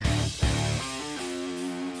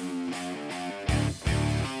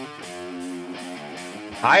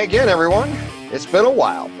Hi again, everyone. It's been a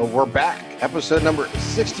while, but we're back. Episode number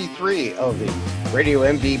 63 of the Radio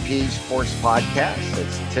MVP Sports Podcast.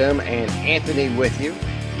 It's Tim and Anthony with you.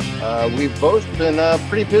 We've both been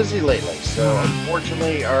pretty busy lately, so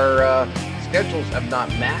unfortunately our schedules have not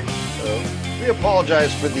matched. So we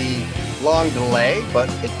apologize for the long delay, but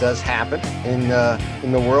it does happen in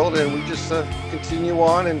the world, and we just continue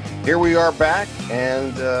on. And here we are back.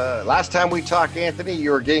 And last time we talked, Anthony,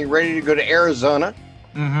 you were getting ready to go to Arizona.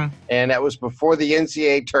 Mm-hmm. And that was before the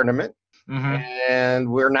NCAA tournament. Mm-hmm.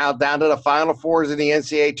 And we're now down to the Final Fours in the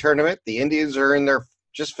NCAA tournament. The Indians are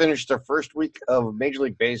just finished their first week of Major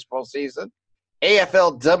League Baseball season.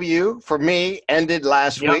 AFLW, for me, ended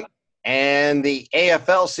last week. And the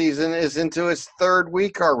AFL season is into its third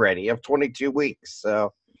week already of 22 weeks.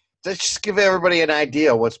 So let's just give everybody an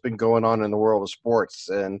idea of what's been going on in the world of sports.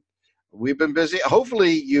 And we've been busy.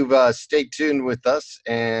 Hopefully you've stayed tuned with us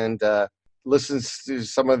and listens to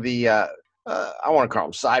some of the, I want to call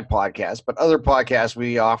them side podcasts, but other podcasts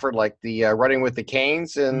we offered, like the Running with the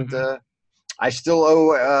Canes. And I still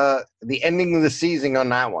owe the ending of the season on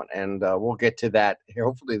that one. And we'll get to that here,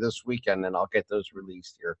 hopefully this weekend, and I'll get those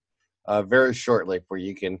released here very shortly, where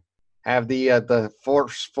you can have the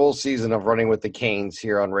full season of Running with the Canes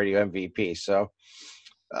here on Radio MVP. So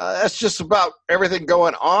that's just about everything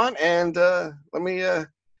going on. And let me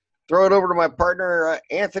throw it over to my partner,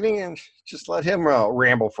 Anthony, and just let him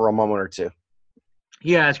ramble for a moment or two.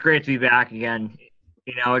 Yeah, it's great to be back again.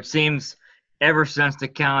 You know, it seems ever since the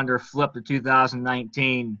calendar flipped to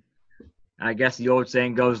 2019, I guess the old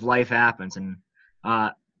saying goes, life happens. And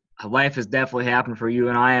life has definitely happened for you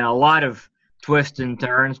and I, and a lot of twists and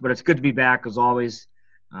turns. But it's good to be back, as always,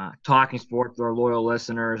 talking sports with our loyal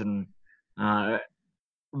listeners and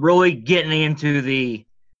really getting into the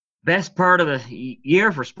best part of the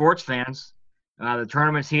year for sports fans. The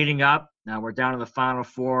tournament's heating up. Now we're down to the Final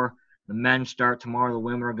Four. The men start tomorrow. The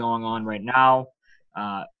women are going on right now.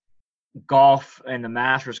 Golf and the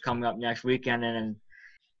Masters coming up next weekend. And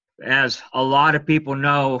as a lot of people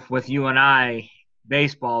know, with you and I,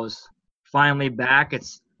 baseball is finally back.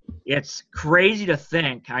 It's crazy to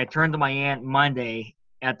think. I turned to my aunt Monday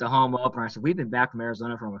at the home opener. I said, we've been back from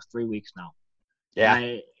Arizona for almost 3 weeks now. Yeah.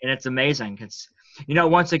 And it's amazing.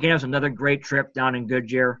 Once again, it was another great trip down in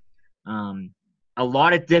Goodyear. A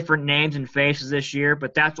lot of different names and faces this year,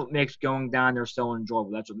 but that's what makes going down there so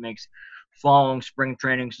enjoyable. That's what makes following spring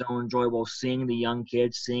training so enjoyable, seeing the young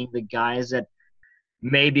kids, seeing the guys that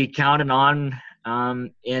may be counted on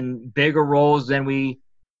in bigger roles than we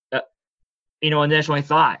initially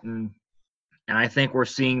thought. And I think we're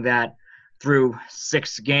seeing that through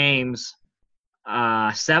 6 games,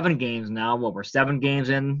 7 games now. We're 7 games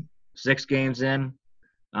in, 6 games in.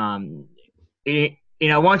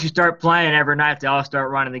 Once you start playing every night, they all start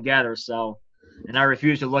running together. So, and I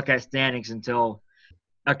refuse to look at standings until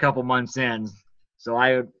a couple months in. So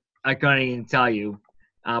I couldn't even tell you.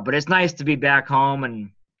 But it's nice to be back home, and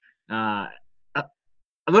a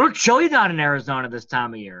little chilly down in Arizona this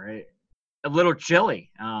time of year. A little chilly.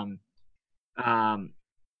 But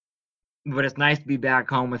it's nice to be back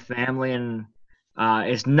home with family, and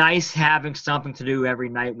it's nice having something to do every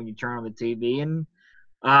night when you turn on the TV. And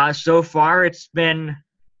so far, it's been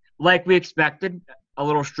like we expected, a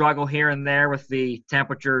little struggle here and there with the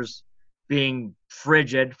temperatures being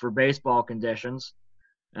frigid for baseball conditions.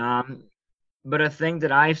 But a thing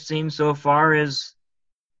that I've seen so far is,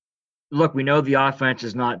 look, we know the offense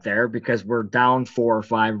is not there because we're down 4 or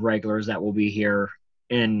 5 regulars that will be here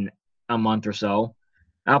in a month or so.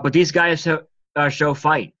 But these guys show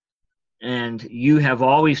fight. And you have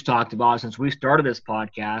always talked about, since we started this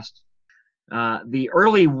podcast, the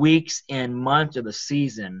early weeks and months of the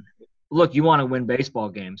season. Look, you want to win baseball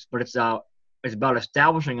games, but it's about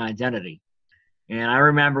establishing identity. And I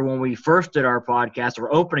remember when we first did our podcast,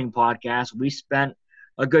 our opening podcast, we spent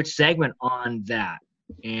a good segment on that.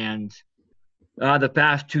 And the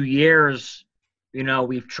past 2 years,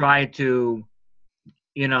 we've tried to,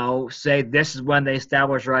 say this is when they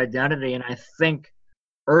establish their identity. And I think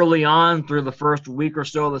early on through the first week or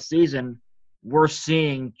so of the season, we're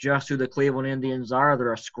seeing just who the Cleveland Indians are.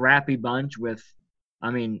 They're a scrappy bunch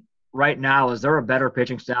right now, is there a better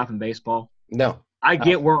pitching staff in baseball? No. I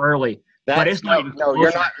get we're early, but it's not even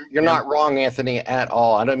close. You're not wrong, Anthony, at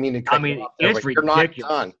all. I don't mean to cut you off there, it's but you're ridiculous.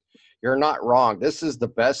 not done. You're not wrong. This is the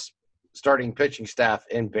best starting pitching staff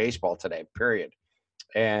in baseball today, period.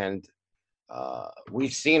 And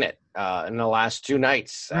we've seen it in the last 2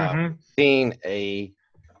 nights. Seen a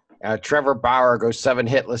Trevor Bauer go 7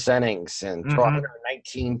 hitless innings and throw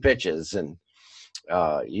 119 pitches. And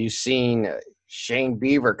you've seen Shane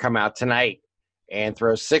Bieber come out tonight and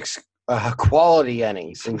throw 6 quality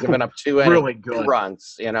innings and giving up two innings, Really good. 2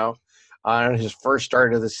 runs, on his first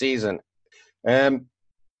start of the season. And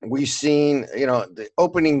we've seen, the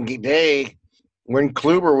opening day when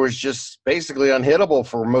Kluber was just basically unhittable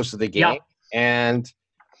for most of the game. Yeah. And,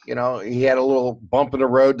 he had a little bump in the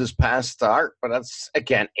road this past start, but that's,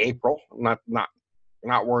 again, April. I'm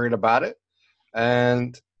not worried about it.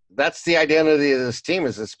 And that's the identity of this team,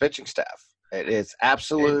 is this pitching staff. It is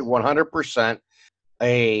absolutely 100%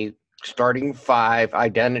 a starting 5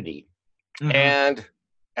 identity. Mm-hmm. And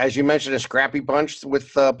as you mentioned, a scrappy bunch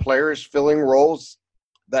with players filling roles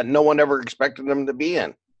that no one ever expected them to be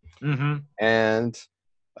in. Mm-hmm. And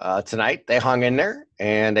tonight they hung in there,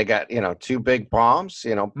 and they got, 2 big bombs,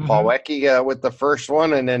 Plawecki with the first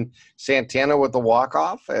one, and then Santana with the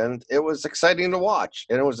walk-off. And it was exciting to watch,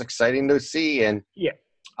 and it was exciting to see. And yeah,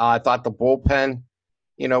 I thought the bullpen,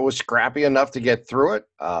 was scrappy enough to get through it.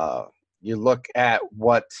 You look at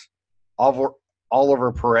what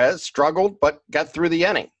Oliver Perez struggled, but got through the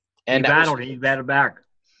inning. And he battled back.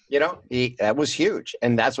 That was huge,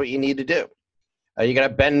 and that's what you need to do. You got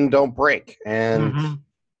to bend and don't break, and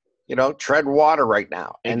tread water right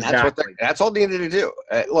now. And exactly. that's all they needed to do.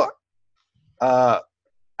 Look, I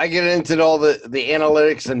get into all the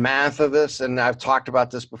analytics and math of this, and I've talked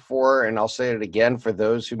about this before, and I'll say it again for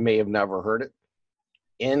those who may have never heard it.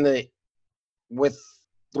 With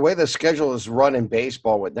the way the schedule is run in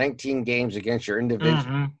baseball, with 19 games against your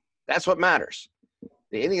individual, that's what matters.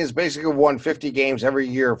 The Indians basically won 50 games every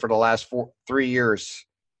year for the last 3 years.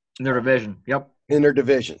 In their division, yep. In their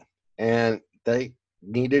division. And they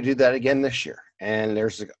need to do that again this year. And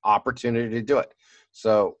there's an opportunity to do it.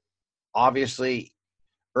 So, obviously,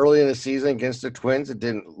 early in the season against the Twins, it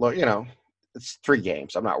didn't look, it's 3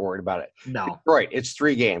 games. I'm not worried about it. No. Right, it's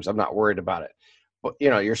 3 games. I'm not worried about it. But,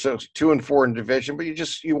 you're so 2-4 in division, but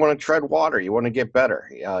you want to tread water. You want to get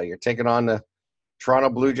better. You're taking on the Toronto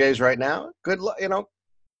Blue Jays right now. Good,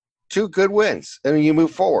 2 good wins. And you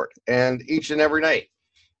move forward, and each and every night.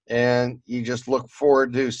 And you just look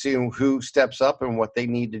forward to seeing who steps up and what they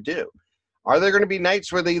need to do. Are there going to be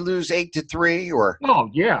nights where they lose 8-3 or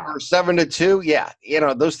 7-2?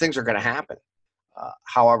 Yeah, those things are going to happen.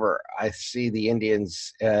 However, I see the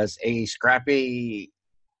Indians as a scrappy,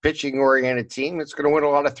 pitching-oriented team that's going to win a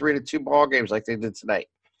lot of 3-2 ball games like they did tonight,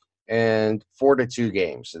 and 4-2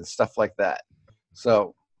 games and stuff like that.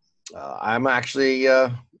 So I'm actually,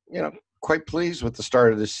 quite pleased with the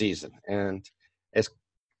start of this season. And it's,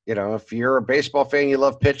 if you're a baseball fan, you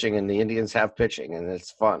love pitching, and the Indians have pitching, and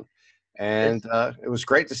it's fun. And it was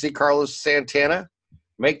great to see Carlos Santana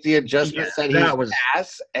make the adjustments that he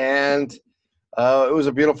has. And it was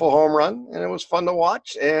a beautiful home run, and it was fun to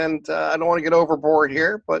watch. And I don't want to get overboard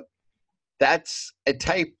here, but that's a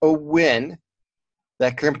type of win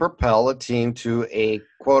that can propel a team to a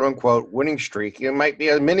quote-unquote winning streak. It might be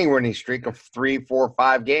a mini winning streak of 3, 4,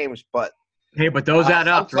 5 games, but those add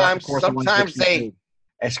up. Sometimes they,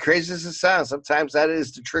 as crazy as it sounds, sometimes that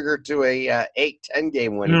is the trigger to a 8-10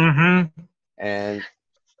 game win. Mm-hmm. And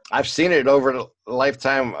I've seen it over the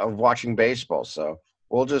lifetime of watching baseball. So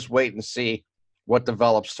we'll just wait and see what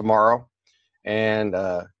develops tomorrow. And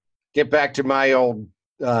get back to my old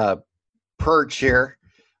perch here.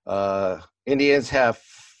 Indians have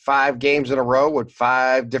 5 games in a row with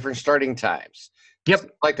 5 different starting times. Yep.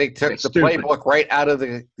 It's like they took the playbook right out of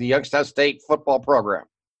the Youngstown State football program.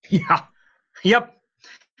 Yeah. Yep.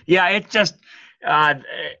 Yeah, it's just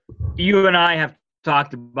you and I have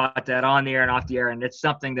talked about that on the air and off the air, and it's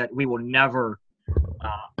something that we will never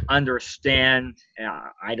understand.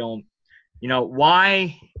 I don't,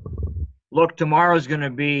 why? Look, tomorrow's going to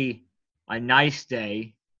be a nice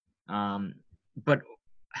day, but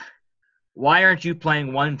why aren't you playing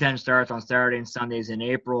 110 starts on Saturday and Sundays in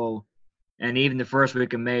April, and even the first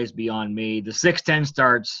week of May is beyond me. The 610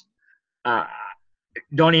 starts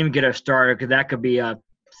don't even get us started, because that could be a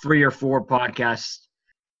 3 or 4 podcast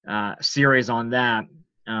series on that.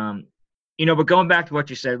 But going back to what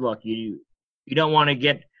you said, look, you don't want to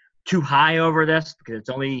get too high over this because it's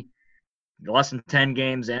only less than 10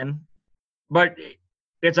 games in. But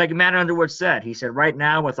it's like Matt Underwood said. He said right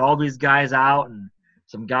now with all these guys out and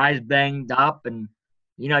some guys banged up, and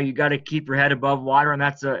you got to keep your head above water, and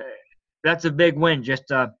that's a big win.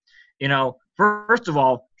 Just first of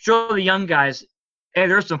all, show the young guys, hey,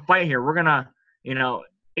 there's some fight here. We're gonna,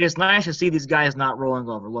 it's nice to see these guys not rolling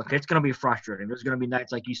over. Look, it's gonna be frustrating. There's gonna be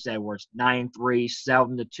nights like you said where it's 9-3,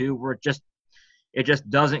 7-2, where it just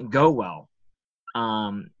doesn't go well.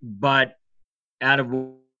 But out of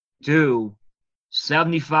 2,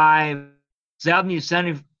 70 to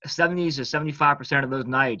 75% of those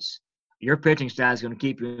nights, your pitching staff is going to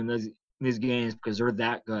keep you in these games because they're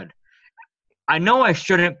that good. I know I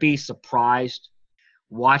shouldn't be surprised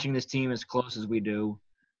watching this team as close as we do,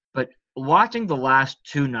 but watching the last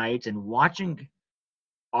two nights and watching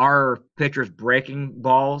our pitchers breaking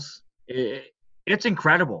balls, it's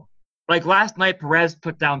incredible. Like last night, Perez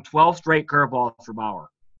put down 12 straight curveballs for Bauer.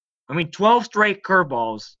 12 straight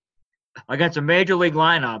curveballs against a major league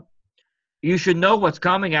lineup. You should know what's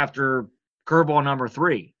coming after curveball number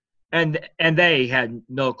 3. And they had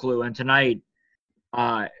no clue. And tonight,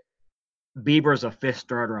 Bieber's a 5th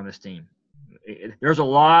starter on this team. There's a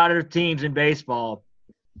lot of teams in baseball,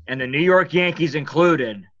 and the New York Yankees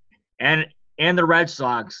included, and the Red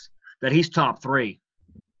Sox, that he's top 3,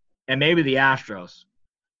 and maybe the Astros.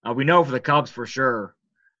 We know for the Cubs for sure.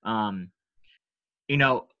 Look, you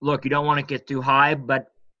don't want to get too high, but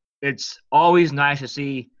it's always nice to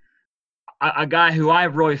see a guy who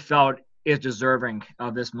I've really felt is deserving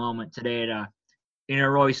of this moment today to,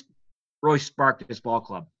 really spark this ball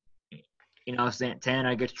club.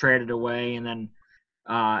 Santana gets traded away, and then,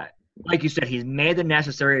 like you said, he's made the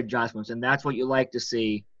necessary adjustments, and that's what you like to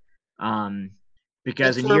see.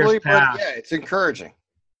 Because in years past, it's encouraging.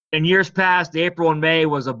 In years past, April and May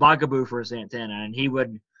was a bugaboo for Santana, and he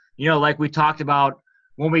would, like we talked about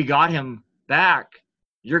when we got him back,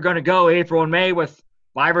 you're going to go April and May with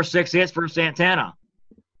 5 or 6 hits for Santana.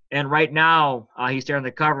 And right now, he's tearing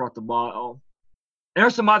the cover off the ball.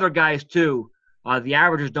 There's some other guys, too. The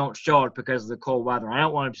averages don't show it because of the cold weather. I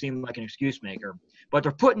don't want to seem like an excuse maker, but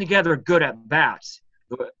they're putting together good at-bats.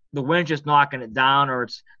 The wind's just knocking it down, or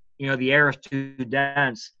it's, the air is too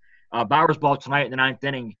dense. Bauer's ball tonight in the 9th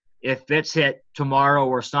inning, if it's hit tomorrow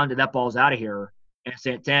or Sunday, that ball's out of here, and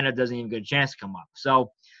Santana doesn't even get a chance to come up.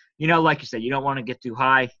 So, like you said, you don't want to get too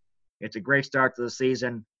high. It's a great start to the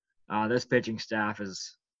season. This pitching staff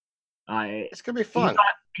is it's going to be fun.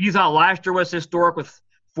 You thought last year was historic with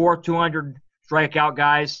 4 200 strikeout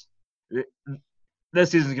guys.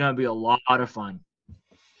 This season's going to be a lot of fun.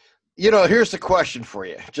 Here's the question for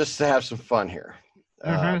you, just to have some fun here.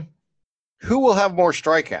 Who will have more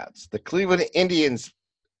strikeouts, the Cleveland Indians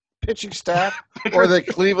pitching staff or the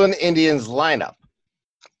Cleveland Indians lineup?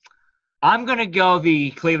 I'm going to go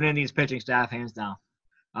the Cleveland Indians pitching staff, hands down.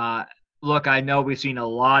 Look, I know we've seen a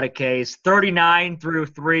lot of Ks. 39 through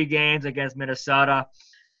 3 games against Minnesota.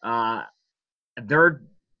 They're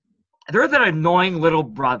that annoying little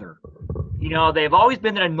brother. They've always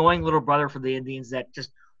been that annoying little brother for the Indians that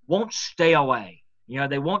just won't stay away.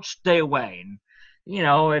 They won't stay away. And,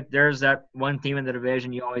 if there's that one team in the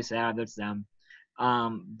division you always have, that's them.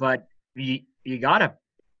 But you got to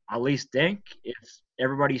at least think if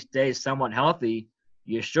everybody stays somewhat healthy,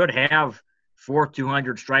 you should have 4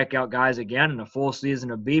 200 strikeout guys again in a full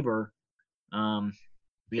season of Bieber.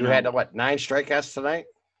 You had, 9 strikeouts tonight?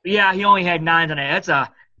 Yeah, he only had 9 tonight.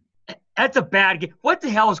 That's a bad game. What the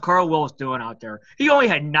hell is Carl Willis doing out there? He only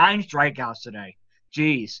had 9 strikeouts today.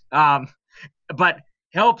 Jeez. But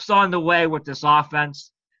help's on the way with this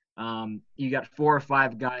offense. You got 4 or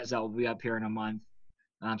 5 guys that will be up here in a month.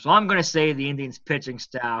 So I'm going to say the Indians pitching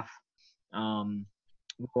staff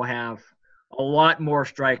will have a lot more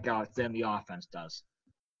strikeouts than the offense does.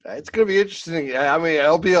 It's going to be interesting.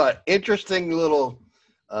 It'll be an interesting little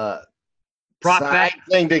side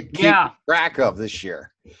thing to keep track of this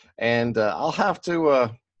year. And I'll have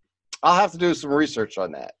to do some research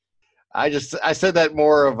on that. I said that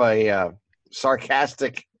more of a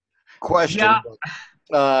sarcastic question. Yeah.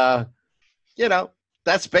 But,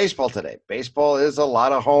 that's baseball today. Baseball is a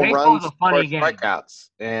lot of home runs or strikeouts,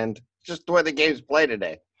 and just the way the game's played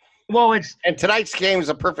today. Well, and tonight's game is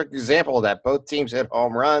a perfect example of that. Both teams hit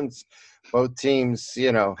home runs. Both teams,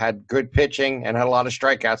 had good pitching and had a lot of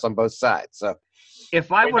strikeouts on both sides. So,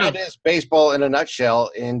 that is baseball in a nutshell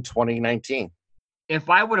in 2019. If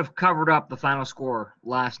I would have covered up the final score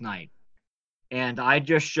last night, and I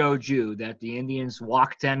just showed you that the Indians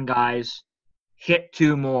walked 10 guys, hit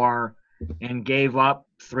 2 more, and gave up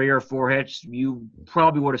 3 or 4 hits, you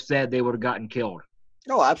probably would have said they would have gotten killed.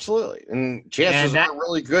 Oh, absolutely. And chances are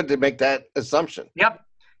really good to make that assumption. Yep.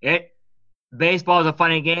 Baseball is a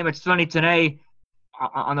funny game. It's funny today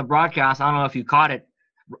on the broadcast. I don't know if you caught it.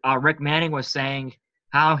 Rick Manning was saying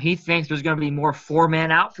how he thinks there's going to be more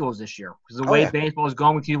 4-man outfields this year because the way baseball is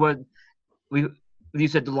going with you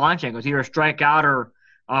said the launch angle. It's either a strikeout or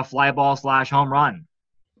a fly ball / home run.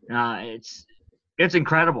 It's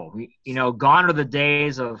incredible. Gone are the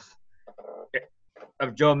days of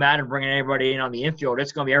Joe Madden bringing everybody in on the infield.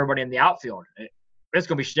 It's going to be everybody in the outfield. It's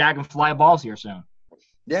going to be shagging fly balls here soon.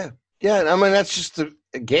 Yeah. That's just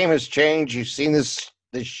the game has changed. You've seen this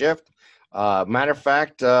shift. Matter of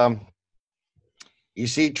fact, you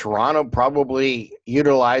see Toronto probably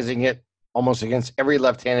utilizing it almost against every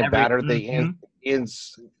left-handed batter the mhm.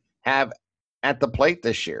 Indians have at the plate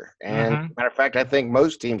this year. And Mhm. matter of fact, I think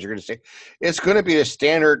most teams are going to say it's going to be a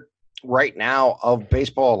standard right now of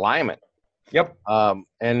baseball alignment. Yep. And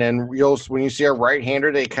then when you see a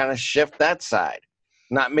right-hander, they kind of shift that side.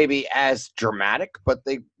 Not maybe as dramatic, but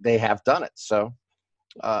they have done it. So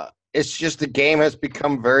it's just the game has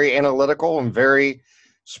become very analytical and very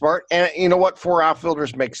smart. And you know what? 4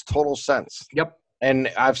 outfielders makes total sense. Yep. And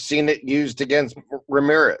I've seen it used against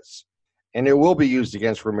Ramirez, and it will be used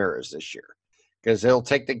against Ramirez this year because he'll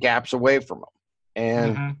take the gaps away from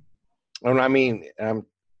him. And I mean,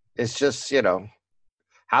 it's just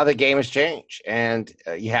how the game has changed, and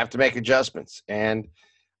you have to make adjustments. And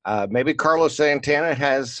maybe Carlos Santana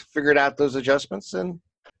has figured out those adjustments, and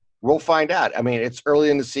we'll find out. I mean, it's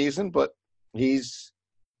early in the season, but he's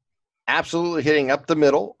absolutely hitting up the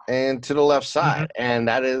middle and to the left side, and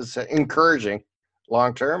that is encouraging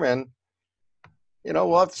long term. And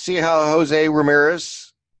we'll have to see how Jose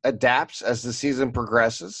Ramirez adapts as the season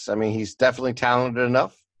progresses. I mean, he's definitely talented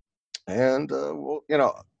enough, and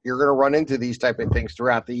you're going to run into these type of things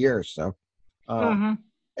throughout the year. So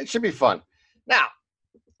it should be fun. Now,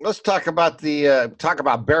 let's talk about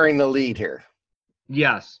bearing the lead here.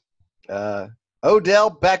 Yes. Odell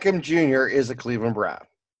Beckham Jr. is a Cleveland Brown.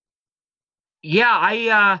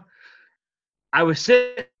 Yeah, I was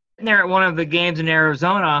sitting there at one of the games in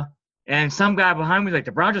Arizona, and some guy behind me was like,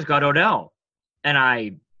 the Browns just got Odell. And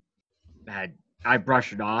I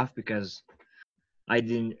brushed it off because I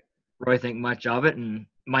didn't really think much of it. And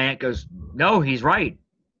my aunt goes, no, he's right.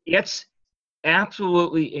 It's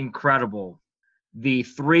absolutely incredible. The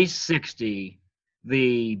 360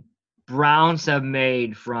 the Browns have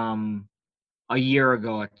made from a year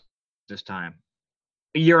ago at this time.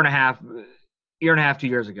 A year and a half, 2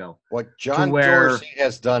 years ago. What John Dorsey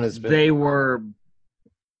has done has been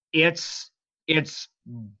it's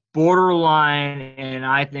borderline, and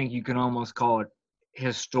I think you can almost call it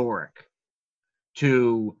historic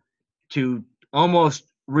to almost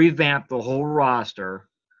revamp the whole roster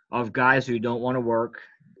of guys who don't want to work,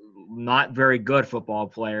 not very good football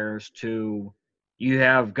players, to you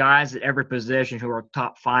have guys at every position who are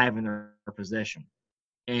top 5 in their position,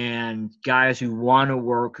 and guys who want to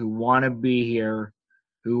work, who want to be here,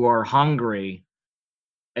 who are hungry.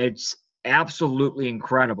 It's absolutely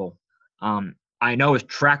incredible. I know his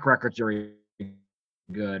track record's very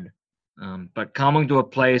good, but coming to a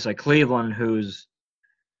place like Cleveland, who's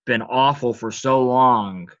been awful for so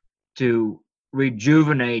long, to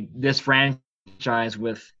rejuvenate this franchise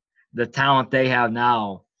with the talent they have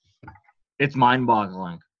now, it's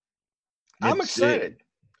mind-boggling. I'm excited.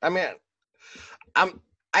 I mean,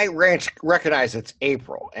 I recognize it's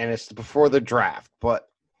April and it's before the draft, but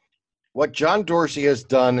what John Dorsey has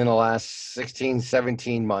done in the last 16,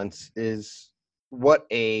 17 months is what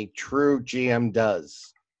a true GM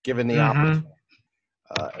does, given the opportunity.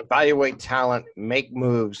 Evaluate talent, make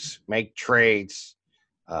moves, make trades,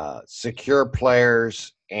 secure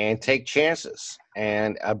players, and take chances,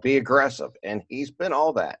 and be aggressive. And he's been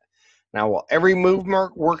all that. Now, will every move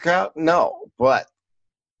work out? No, but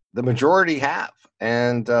the majority have,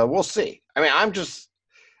 and we'll see. I mean,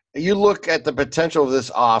 you look at the potential of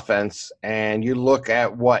this offense, and you look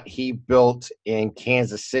at what he built in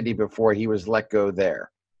Kansas City before he was let go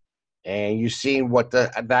there. And you've seen what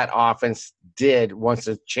that offense did once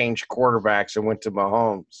it changed quarterbacks and went to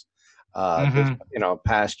Mahomes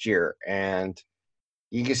past year. And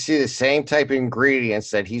you can see the same type of ingredients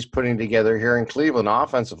that he's putting together here in Cleveland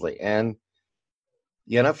offensively. And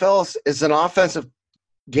the NFL is an offensive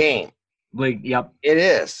game. Yep. It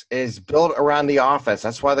is. It's built around the offense.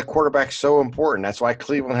 That's why the quarterback's so important. That's why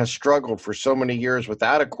Cleveland has struggled for so many years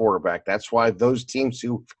without a quarterback. That's why those teams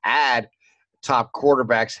who had top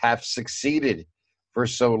quarterbacks have succeeded for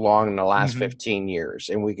so long in the last 15 years.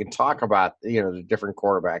 And we can talk about, the different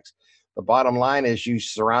quarterbacks. The bottom line is you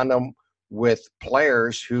surround them with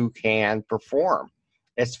players who can perform.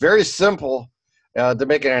 It's very simple to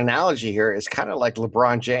make an analogy here. It's kind of like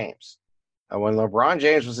LeBron James. When LeBron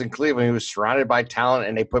James was in Cleveland, he was surrounded by talent,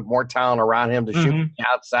 and they put more talent around him to shoot from the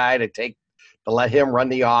outside and to let him run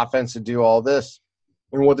the offense and do all this.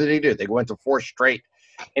 And what did he do? They went to 4 straight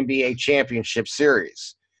NBA championship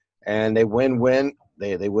series, and they win one,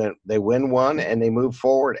 and they move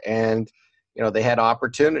forward, and they had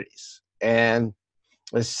opportunities. And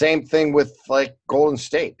the same thing with like Golden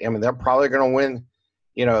State. I mean, they're probably going to win,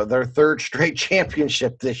 their 3rd straight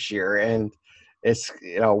championship this year, and it's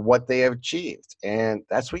what they have achieved. And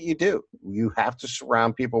that's what you do. You have to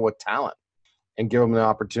surround people with talent and give them the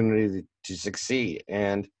opportunity to succeed.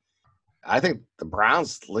 And I think the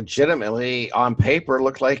Browns legitimately on paper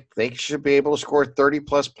look like they should be able to score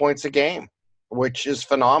 30-plus points a game, which is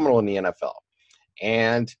phenomenal in the NFL.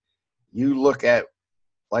 And you look at,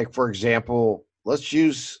 like, for example, let's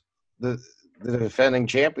use the defending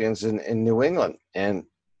champions in New England and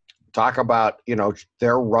talk about,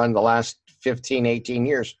 their run the last 15, 18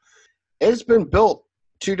 years. It's been built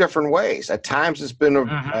two different ways. At times it's been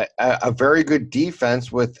a very good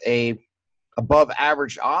defense with a above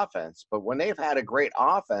average offense, but when they've had a great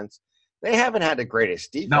offense, they haven't had the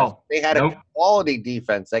greatest defense. No. They had a quality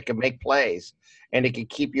defense that can make plays and it can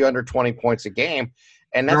keep you under 20 points a game.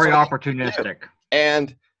 And that's very opportunistic.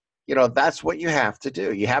 And that's what you have to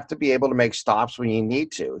do. You have to be able to make stops when you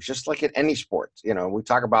need to. It's just like in any sport. We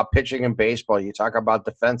talk about pitching in baseball. You talk about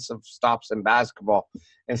defensive stops in basketball.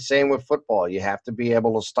 And same with football. You have to be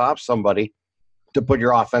able to stop somebody to put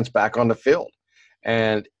your offense back on the field.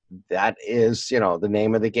 And that is, the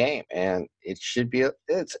name of the game. And it should be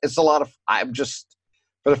it's a lot of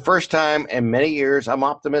for the first time in many years, I'm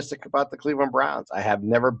optimistic about the Cleveland Browns. I have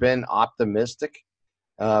never been optimistic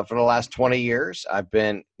for the last 20 years. I've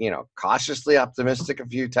been, cautiously optimistic a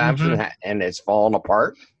few times and it's fallen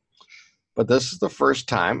apart. But this is the first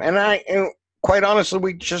time. And quite honestly,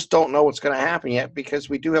 we just don't know what's going to happen yet because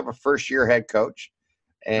we do have a first-year head coach.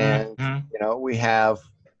 And, we have,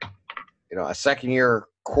 a second-year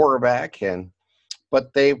quarterback.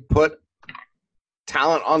 But they put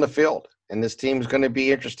talent on the field. And this team is going to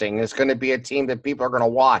be interesting. It's going to be a team that people are going to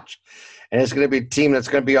watch. And it's going to be a team that's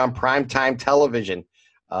going to be on primetime television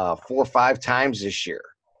 4 or 5 times this year.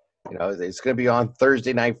 It's going to be on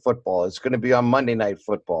Thursday night football. It's going to be on Monday night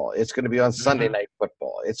football. It's going to be on Sunday night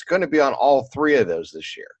football. It's going to be on all 3 of those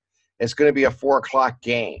this year. It's going to be a 4:00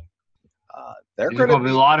 game. There's going to be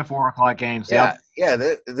a lot of 4:00 games. Yeah, yeah.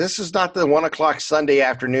 This is not the 1:00 Sunday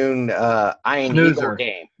afternoon Iron Eagle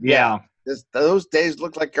game. Yeah. Those days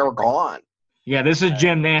look like they're gone. Yeah, this is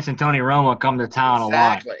Jim Nantz and Tony Romo come to town a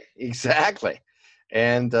lot. Exactly.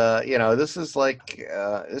 And this is like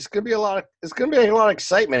it's going to be a lot of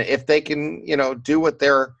excitement if they can, do what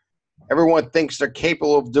everyone thinks they're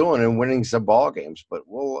capable of doing and winning some ball games. But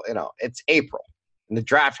it's April and the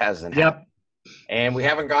draft hasn't happened. And we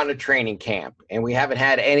haven't gone to training camp and we haven't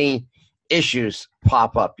had any issues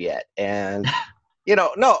pop up yet. And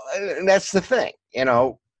and that's the thing.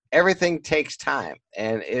 Everything takes time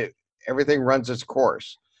and everything runs its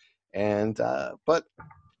course. And but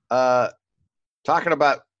talking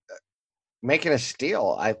about making a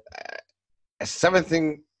steal, a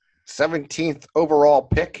 17th overall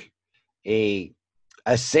pick, a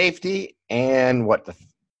safety, and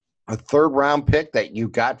a 3rd round pick that you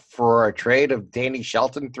got for a trade of Danny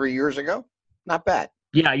Shelton 3 years ago. Not bad.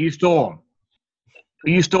 Yeah, you stole him.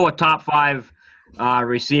 You stole a top 5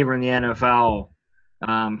 receiver in the NFL.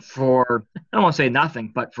 For, I don't want to say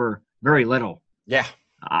nothing, but for very little. Yeah.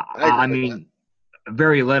 I mean,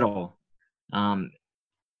 very little. And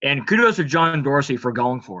kudos to John Dorsey for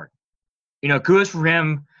going for it. Kudos for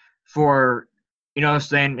him for,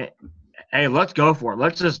 saying, hey, let's go for it.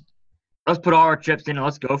 Let's put all our chips in and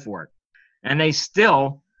let's go for it. And they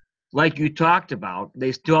still, like you talked about,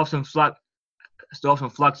 they still have some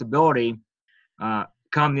flexibility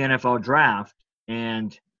come the NFL draft.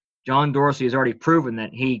 And John Dorsey has already proven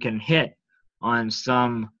that he can hit on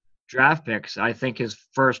some draft picks. I think his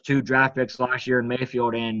first 2 draft picks last year in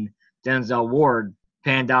Mayfield and Denzel Ward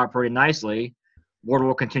panned out pretty nicely. Ward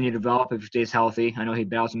will continue to develop if he stays healthy. I know he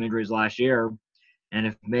battled some injuries last year. And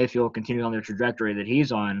if Mayfield continues on the trajectory that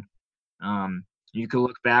he's on, you could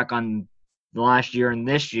look back on the last year and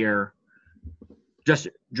this year, just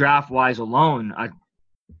draft-wise alone,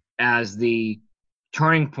 as the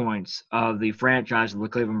turning points of the franchise of the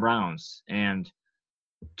Cleveland Browns. And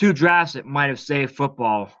 2 drafts that might have saved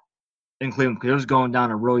football in Cleveland because it was going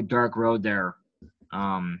down a really dark road there,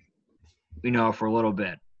 for a little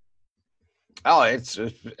bit. Oh, it's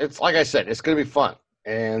like I said, it's going to be fun.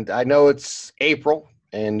 And I know it's April,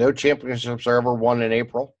 and no championships are ever won in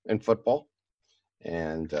April in football.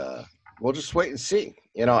 And we'll just wait and see,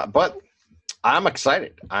 But I'm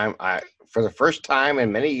excited. I for the first time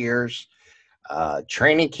in many years,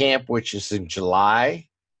 training camp, which is in July.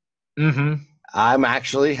 I'm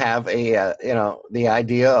actually have the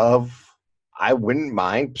idea of I wouldn't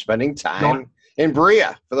mind spending time in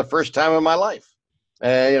Berea for the first time in my life.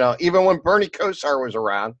 Even when Bernie Kosar was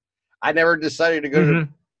around, I never decided to go to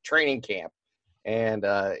training camp. And,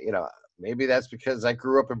 maybe that's because I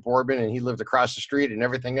grew up in Boardman and he lived across the street and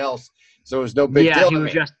everything else. So it was no big deal to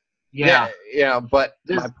me. But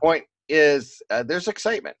my point is there's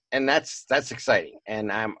excitement, and that's exciting.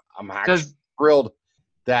 And I'm actually thrilled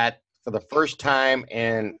that for the first time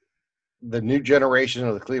in the new generation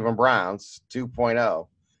of the Cleveland Browns 2.0,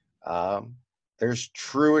 there's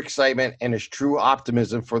true excitement and there's true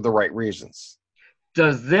optimism for the right reasons.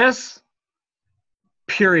 Does this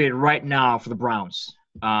period right now for the Browns,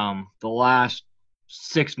 the last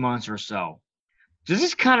 6 months or so, does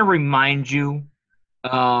this kind of remind you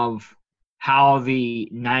of how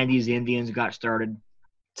the 90s Indians got started?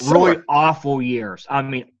 Really awful years. I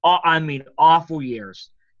mean awful years.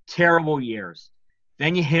 Terrible years.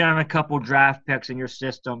 Then you hit on a couple draft picks in your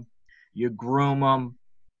system. You groom them.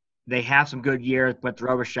 They have some good years, but they're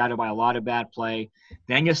overshadowed by a lot of bad play.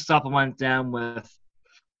 Then you supplement them with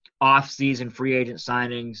off-season free agent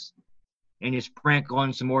signings, and you sprinkle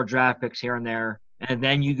in some more draft picks here and there. And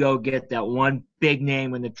then you go get that one big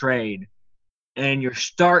name in the trade. And you're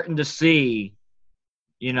starting to see,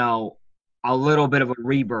 a little bit of a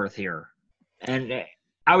rebirth here. And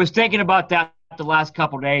I was thinking about that the last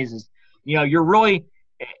couple of days is, you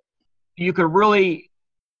could really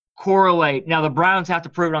correlate. Now, the Browns have to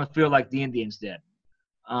prove it on the field like the Indians did.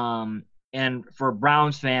 And for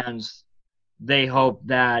Browns fans, they hope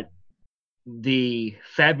that the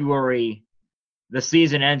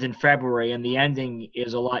season ends in February, and the ending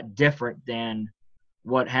is a lot different than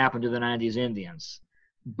what happened to the 90s Indians.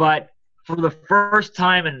 But for the first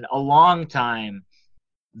time in a long time,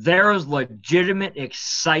 there is legitimate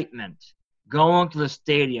excitement going to the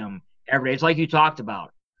stadium every day. It's like you talked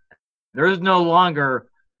about. There is no longer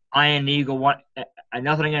Ian Eagle.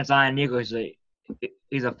 Nothing against Ian Eagle.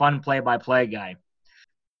 He's a fun play-by-play guy.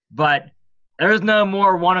 But there's no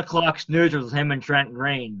more 1 o'clock snoozers with him and Trent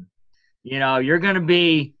Green. You're going to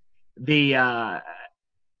be the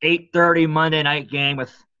 8:30 Monday night game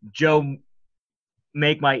with Joe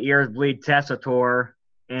Make My Ears Bleed Tessitore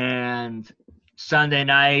and Sunday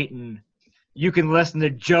night, and you can listen to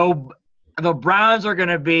Joe. The Browns are going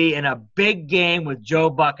to be in a big game with Joe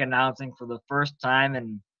Buck announcing for the first time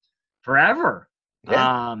in forever.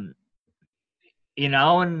 Yeah.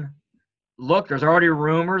 And look, there's already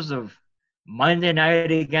rumors of Monday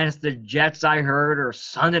night against the Jets, I heard, or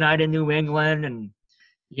Sunday night in New England. And,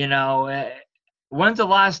 when's the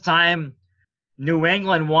last time New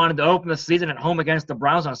England wanted to open the season at home against the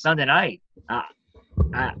Browns on Sunday night?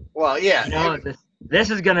 Well, yeah. This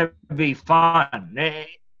is going to be fun.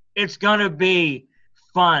 It's going to be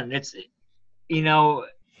fun. It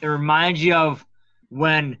reminds you of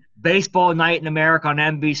when Baseball Night in America on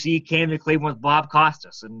NBC came to Cleveland with Bob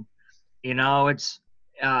Costas. And,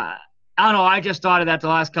 I don't know. I just thought of that the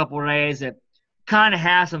last couple of days. It kind of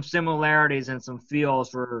has some similarities and some feels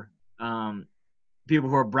for people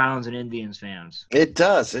who are Browns and Indians fans. It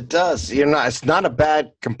does. It's not a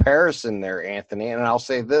bad comparison there, Anthony. And I'll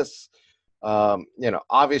say this,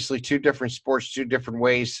 obviously 2 different sports, 2 different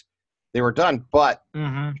ways they were done, but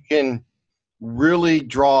you can really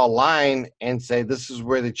draw a line and say this is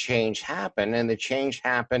where the change happened. And the change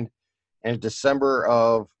happened in December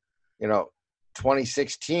of,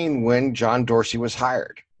 2016 when John Dorsey was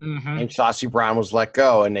hired and Saucy Brown was let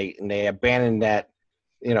go, and they abandoned that,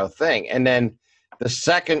 thing. And then the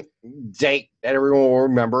second date that everyone will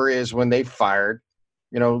remember is when they fired,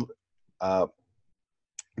 the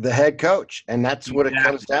head coach. And that's what it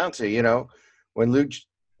comes down to,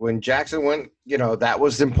 when Jackson went, that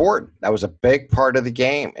was important. That was a big part of the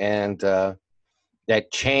game. And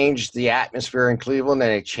that changed the atmosphere in Cleveland,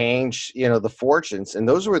 and it changed, the fortunes. And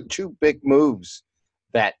those were 2 big moves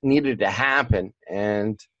that needed to happen.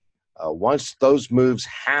 And once those moves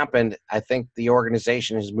happened, I think the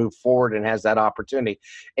organization has moved forward and has that opportunity.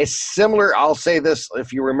 It's similar. I'll say this,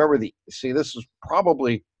 if you remember this was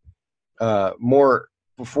probably more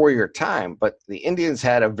before your time, but the Indians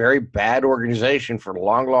had a very bad organization for a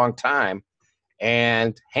long, long time.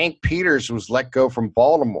 And Hank Peters was let go from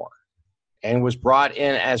Baltimore and was brought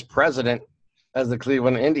in as president of the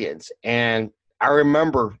Cleveland Indians. And I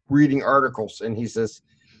remember reading articles, and he says,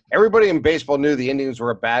 everybody in baseball knew the Indians were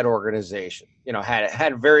a bad organization,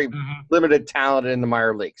 had very limited talent in the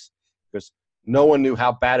minor leagues, because no one knew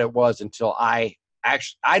how bad it was until I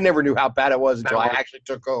never knew how bad it was until I actually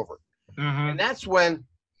took over. And that's when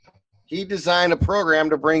he designed a program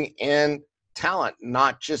to bring in talent,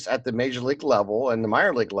 not just at the major league level and the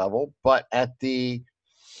minor league level, but at the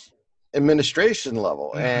administration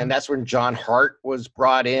level. And that's when John Hart was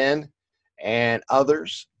brought in and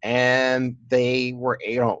others, and they were,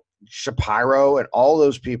 Shapiro and all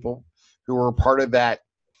those people who were part of that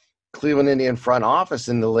Cleveland Indian front office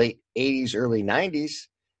in the late 80s, early 90s,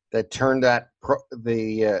 that turned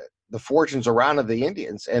the fortunes around of the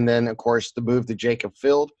Indians. And then, of course, the move to Jacob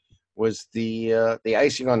Field was the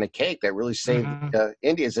icing on the cake that really saved the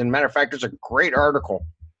Indians. And matter of fact, there's a great article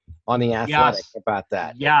on the Athletic about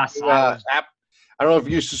that. Yes, I don't know if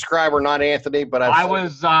you subscribe or not, Anthony, but I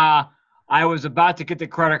was about to get the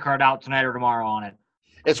credit card out tonight or tomorrow on it.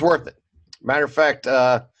 It's worth it. Matter of fact,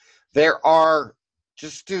 there are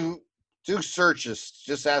just do searches.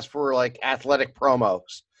 Just ask for like athletic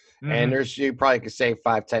promos, and you probably could save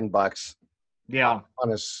 $5-10. Yeah,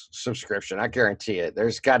 on a subscription. I guarantee it.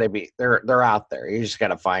 There's got to be they're out there. You just got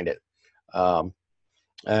to find it.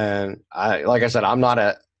 And like I said, I'm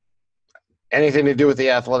not anything to do with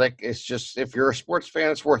the Athletic. It's just if you're a sports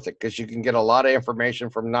fan, it's worth it because you can get a lot of information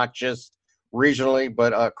from not just regionally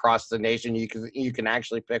but across the nation. You can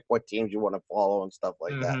actually pick what teams you want to follow and stuff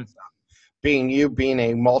like that. So, being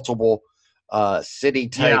a multiple city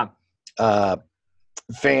type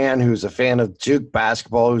fan who's a fan of Duke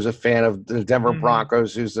basketball, who's a fan of the Denver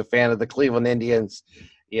Broncos, who's a fan of the Cleveland Indians,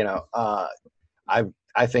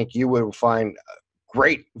 I think you will find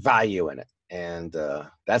great value in it. And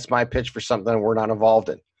that's my pitch for something we're not involved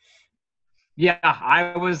in. Yeah,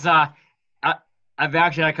 I was. I've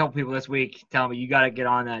actually had a couple people this week tell me you got to get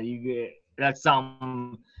on that. That's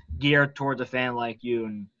something geared towards a fan like you,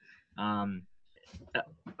 and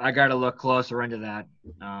I got to look closer into that.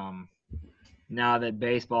 Now that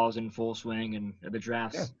baseball's in full swing and the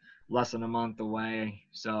draft's less than a month away,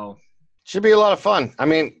 so. Should be a lot of fun. I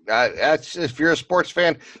mean, if you're a sports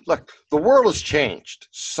fan, look, the world has changed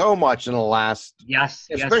so much in the last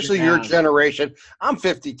especially your generation. I'm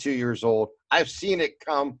 52 years old. I've seen it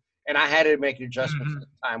come, and I had to make adjustments as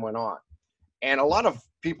time went on. And a lot of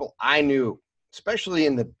people I knew, especially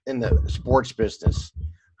in the sports business,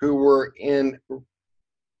 who were in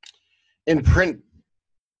print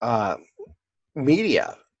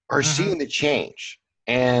media, are seeing the change.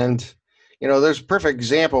 And there's a perfect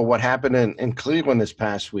example of what happened in Cleveland this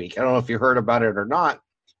past week. I don't know if you heard about it or not,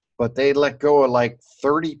 but they let go of like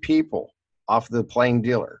 30 people off the plain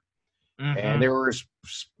dealer. And there were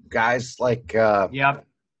guys like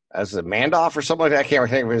as a Mandoff or something like that. I can't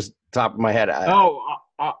think of his top of my head.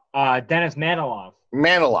 Dennis Maniloff.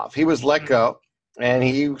 Maniloff. He was let go, and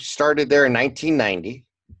he started there in 1990,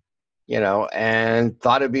 and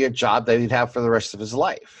thought it'd be a job that he'd have for the rest of his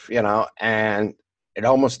life, and it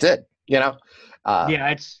almost did.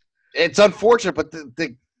 It's unfortunate, but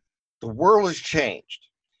the world has changed,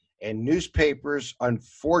 and newspapers,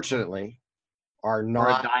 unfortunately, are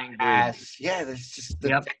not as there's just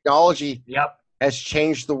the technology has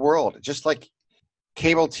changed the world, just like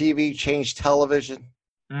cable TV changed television,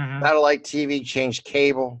 satellite TV changed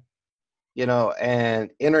cable,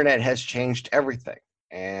 and internet has changed everything,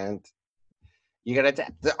 and you got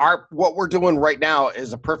to what we're doing right now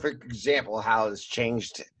is a perfect example of how it's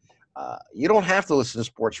changed. You don't have to listen to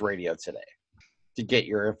sports radio today to get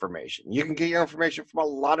your information. You can get your information from a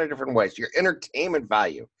lot of different ways. Your entertainment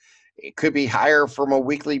value, it could be higher from a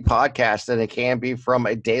weekly podcast than it can be from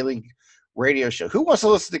a daily radio show. Who wants to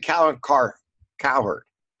listen to Calvin Cowherd?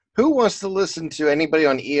 Who wants to listen to anybody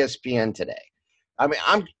on ESPN today? I mean,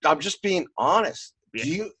 I'm just being honest.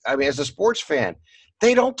 As a sports fan,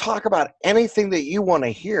 they don't talk about anything that you want to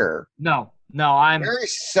hear. No, I'm very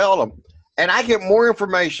seldom. And I get more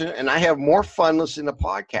information, and I have more fun listening to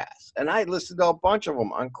podcasts. And I listen to a bunch of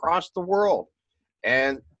them across the world.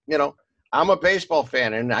 And, I'm a baseball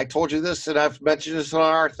fan, and I told you this, and I've mentioned this on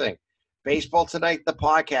our thing. Baseball Tonight, the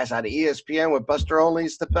podcast out of ESPN with Buster Olney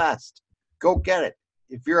is the best. Go get it.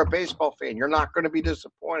 If you're a baseball fan, you're not going to be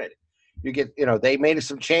disappointed. You get, they made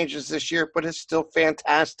some changes this year, but it's still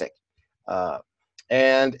fantastic.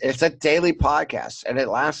 And it's a daily podcast, and it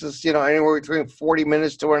lasts, anywhere between 40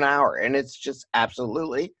 minutes to an hour, and it's just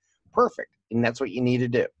absolutely perfect. And that's what you need to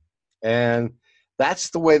do. And that's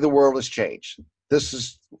the way the world has changed. This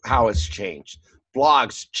is how it's changed.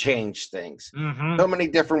 Blogs change things. So many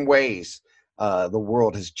different ways the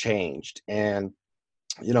world has changed. And,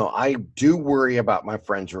 I do worry about my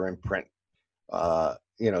friends who are in print,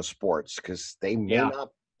 sports, because they may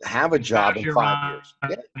not have a job in 5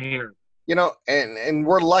 years. And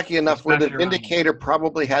we're lucky enough where the Vindicator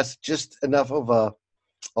probably has just enough of a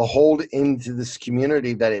hold into this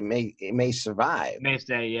community that it may survive. It may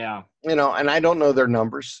stay, and I don't know their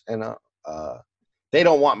numbers, they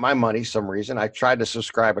don't want my money some reason. I tried to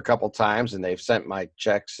subscribe a couple times, and they've sent my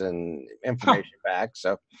checks and information back.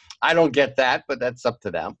 So I don't get that, but that's up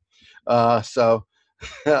to them. So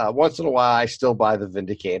once in a while, I still buy the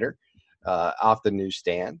Vindicator off the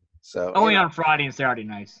newsstand. So only on Friday and Saturday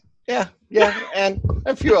nights. Yeah, and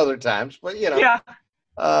a few other times, but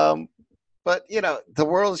but the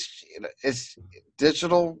world is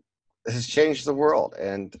digital has changed the world,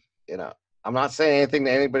 and I'm not saying anything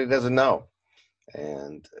that anybody doesn't know,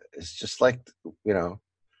 and it's just like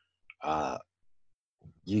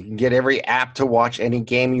You can get every app to watch any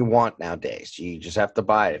game you want nowadays. You just have to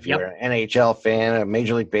buy it. If you're an NHL fan, a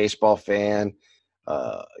Major League Baseball fan,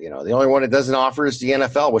 the only one it doesn't offer is the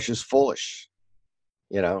NFL, which is foolish.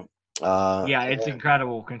 It's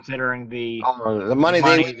incredible considering the money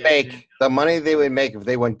they would make. The money they would make if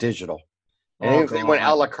they went digital, and even if they went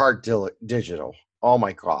a la carte digital. Oh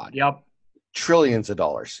my God! Yep, trillions of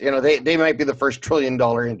dollars. They might be the first $1 trillion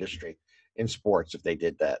industry in sports if they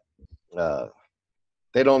did that.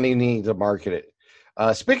 They don't even need to market it.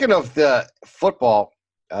 Speaking of the football,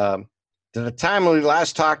 to the time we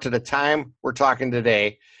last talked to the time we're talking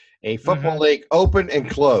today, a football league opened and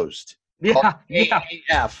closed. Yeah.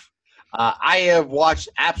 AAF. I have watched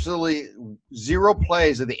absolutely 0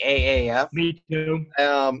 plays of the AAF. Me too.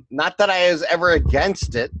 Not that I was ever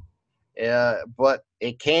against it, but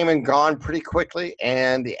it came and gone pretty quickly.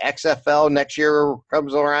 And the XFL next year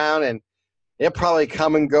comes around, and it'll probably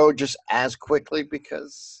come and go just as quickly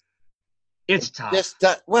because it's tough.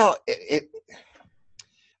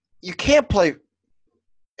 You can't play.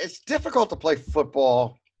 It's difficult to play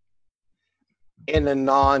football in the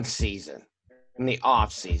non-season, in the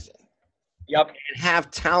off-season. Yep. And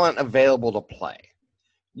have talent available to play.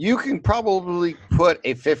 You can probably put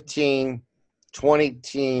a 15,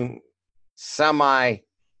 20-team semi-pro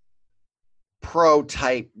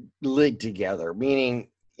type league together, meaning,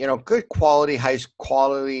 good quality,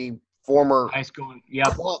 quality former high school,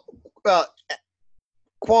 yep.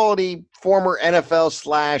 Quality former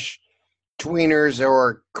NFL / tweeners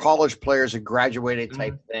or college players who graduated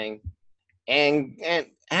type thing, and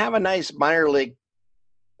have a nice minor league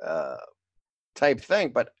type thing.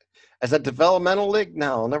 But as a developmental league,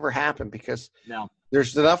 no, it'll never happen because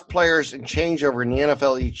there's enough players and changeover in the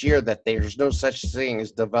NFL each year that there's no such thing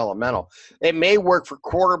as developmental. It may work for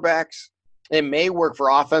quarterbacks. It may work for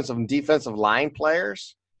offensive and defensive line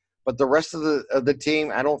players, but the rest of the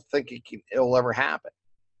team, I don't think it'll ever happen.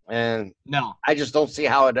 And I just don't see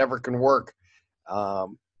how it ever can work. I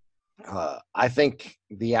think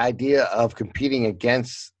the idea of competing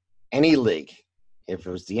against any league, if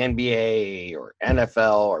it was the NBA or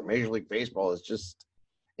NFL or Major League Baseball, is just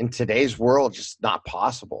in today's world just not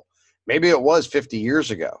possible. Maybe it was 50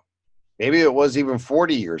 years ago. Maybe it was even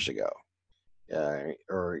 40 years ago.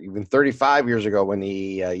 Or even 35 years ago when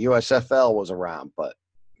the USFL was around, but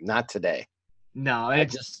not today. No,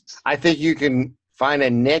 I think you can find a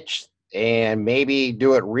niche and maybe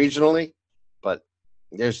do it regionally, but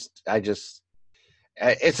it's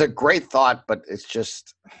a great thought, but it's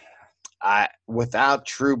just without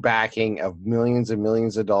true backing of millions and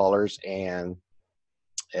millions of dollars, and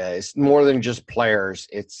it's more than just players.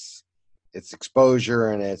 It's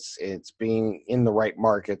exposure, and it's being in the right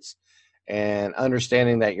markets. And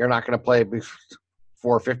understanding that you're not going to play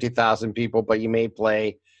before 50,000 people, but you may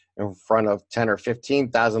play in front of 10 or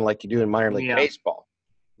 15,000 like you do in minor league baseball,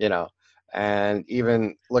 and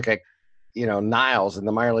even look at, Niles and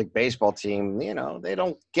the minor league baseball team, they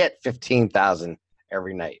don't get 15,000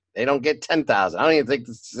 every night. They don't get 10,000. I don't even think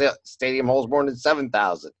the stadium holds more than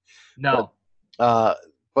 7,000. No.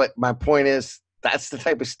 But my point is that's the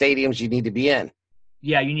type of stadiums you need to be in.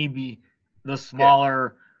 Yeah, you need to be the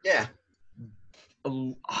smaller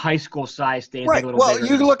high school size stadiums. Right. Well,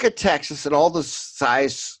 you look at Texas and all the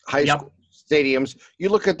size high school stadiums. You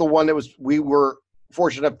look at the one that we were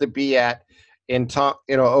fortunate enough to be at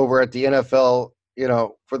over at the NFL,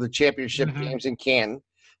 for the championship games in Canton.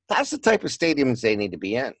 That's the type of stadiums they need to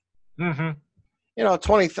be in.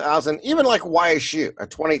 20,000, even like YSU,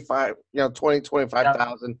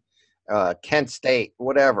 25,000, Kent State,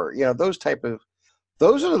 whatever.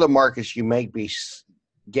 Those are the markets you may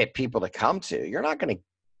get people to come to. You're not going to.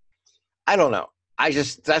 I don't know.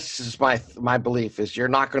 That's just my belief is you're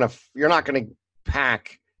not going to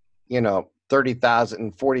pack,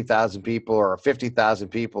 30,000, 40,000 people or 50,000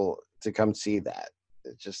 people to come see that.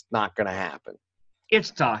 It's just not going to happen.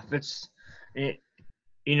 It's tough. I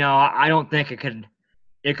don't think it could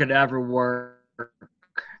ever work.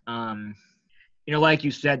 Like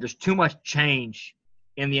you said, there's too much change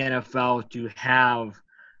in the NFL to have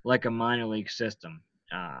like a minor league system.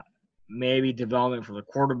 Maybe development for the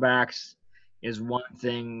quarterbacks is one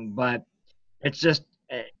thing, but it's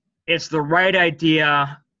the right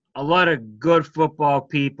idea. A lot of good football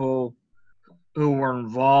people who were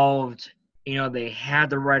involved, they had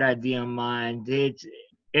the right idea in mind. It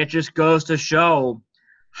just goes to show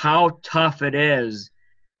how tough it is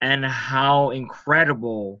and how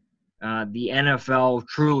incredible the NFL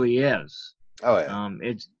truly is. Oh yeah.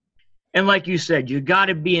 And like you said, you got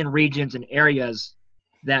to be in regions and areas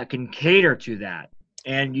that can cater to that,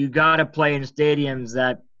 and you got to play in stadiums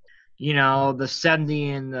that, the 70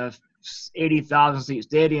 and the 80,000 seat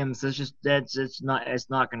stadiums. It's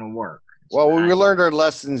not going to work. Well, we learned our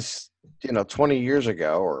lessons, 20 years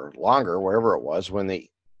ago or longer, wherever it was, when the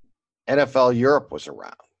NFL Europe was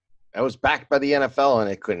around. That was backed by the NFL, and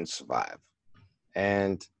it couldn't survive.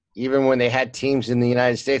 And even when they had teams in the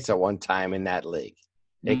United States at one time in that league,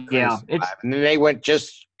 they couldn't survive. And then they went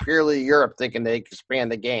just purely Europe, thinking they could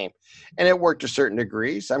expand the game, and it worked to certain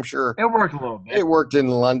degrees. I'm sure it worked a little bit. It worked in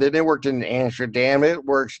London. It worked in Amsterdam. It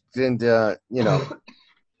worked in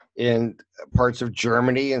in parts of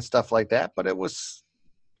Germany and stuff like that. But it was,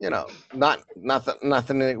 nothing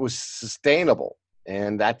that was sustainable,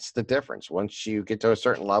 and that's the difference. Once you get to a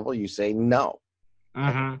certain level, you say no.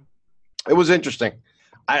 Mm-hmm. It was interesting.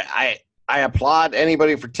 I applaud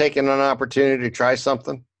anybody for taking an opportunity to try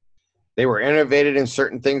something. They were innovative in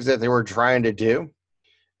certain things that they were trying to do,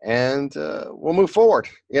 and we'll move forward.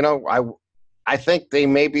 I think they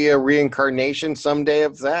may be a reincarnation someday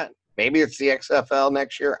of that. Maybe it's the XFL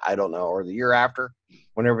next year. I don't know, or the year after,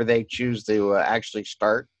 whenever they choose to actually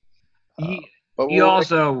start. But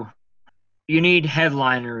you need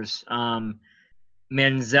headliners.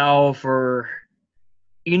 Menzel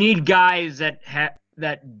you need guys that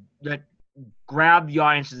grab the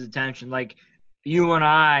audience's attention. Like you and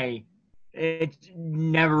I, it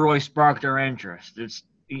never really sparked our interest. It's,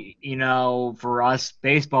 for us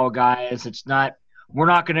baseball guys, we're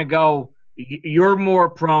not going to go. You're more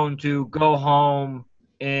prone to go home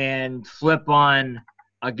and flip on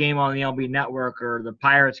a game on the MLB Network or the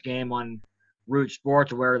Pirates game on Root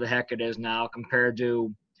Sports or wherever the heck it is now, compared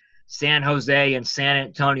to San Jose and San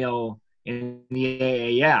Antonio in the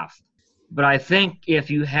AAF. But I think if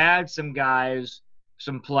you had some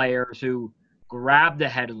players who grab the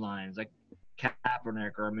headlines, like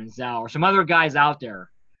Kaepernick or Menzel or some other guys out there,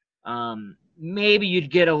 maybe you'd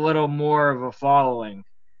get a little more of a following.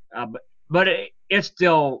 But it's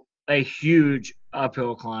still a huge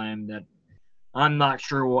uphill climb that I'm not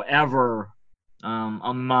sure will ever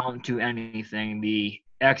amount to anything. The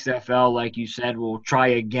XFL, like you said, will try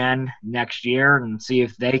again next year and see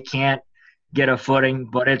if they can't get a footing,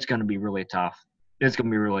 but it's going to be really tough. It's going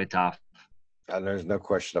to be really tough. There's no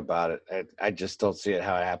question about it. I just don't see it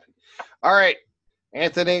how it happened. All right,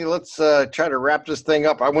 Anthony, let's try to wrap this thing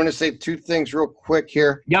up. I want to say two things real quick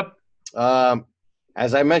here. Yep.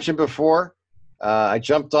 As I mentioned before, I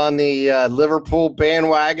jumped on the Liverpool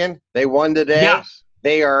bandwagon. They won today. Yes.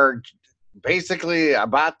 They are basically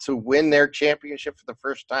about to win their championship for the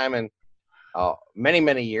first time in many,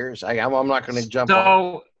 many years. I'm not going to jump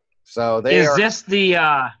on. So is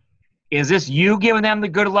this you giving them the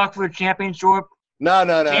good luck for the championship? No.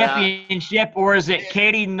 Championship, or is it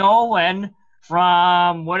Katie Nolan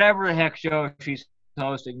from whatever the heck show she's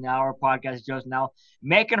hosting now, or podcast shows now,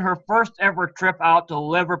 making her first ever trip out to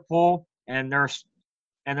Liverpool, and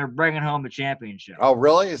they're bringing home the championship. Oh,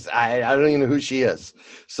 really? I don't even know who she is.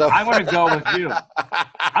 So I'm going to go with you.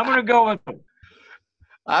 I'm going to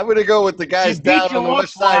go with the guys down on the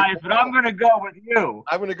west side. But I'm going to go with you.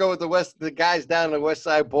 I'm going to go with the guys down in the West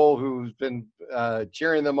Side Bowl who's been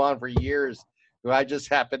cheering them on for years. Who I just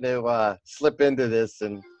happened to slip into this,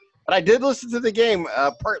 but I did listen to the game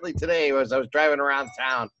partly today as I was driving around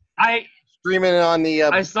town. Streaming on the.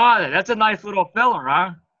 I saw that. That's a nice little filler,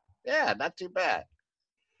 huh? Yeah, not too bad.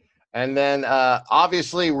 And then,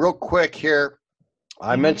 obviously, real quick here,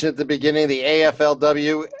 I mentioned at the beginning the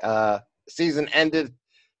AFLW season ended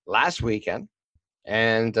last weekend,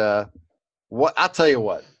 and I'll tell you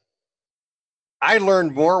what, I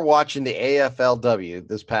learned more watching the AFLW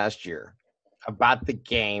this past year about the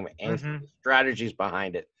game and the strategies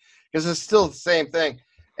behind it, because it's still the same thing.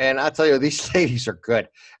 And I'll tell you, these ladies are good.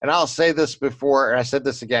 And I'll say this before, and I said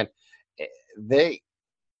this again, the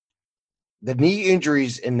knee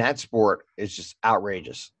injuries in that sport is just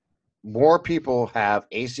outrageous. More people have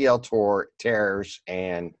ACL tears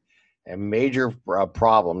and major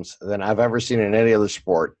problems than I've ever seen in any other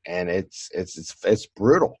sport, and it's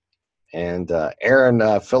brutal. And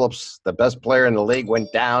Aaron Phillips, the best player in the league,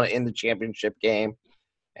 went down in the championship game,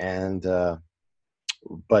 and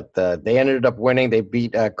but they ended up winning. They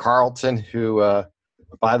beat Carlton, who,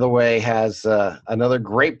 by the way, has another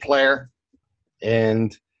great player,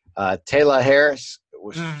 and Taylor Harris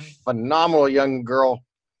was a phenomenal young girl,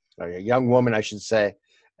 or a young woman, I should say,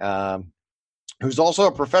 who's also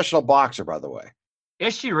a professional boxer, by the way.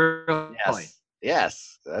 Is she really?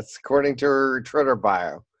 Yes. That's according to her Twitter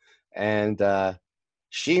bio. And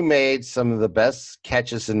she made some of the best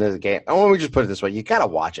catches in the game. Oh, let me just put it this way. You got to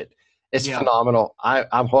watch it. It's phenomenal.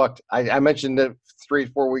 I'm hooked. I mentioned it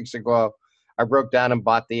 3-4 weeks ago. I broke down and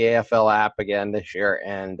bought the AFL app again this year.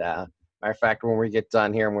 And matter of fact, when we get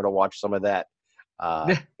done here, I'm going to watch some of that.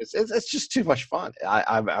 It's just too much fun.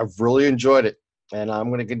 I've really enjoyed it, and I'm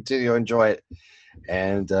going to continue to enjoy it.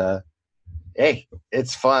 And hey,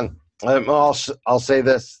 it's fun. I'll say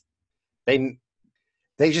this: they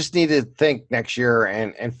just need to think next year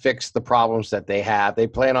and fix the problems that they have. They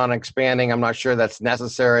plan on expanding. I'm not sure that's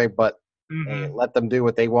necessary, but hey, let them do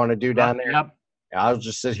what they want to do down there. Yep. I'll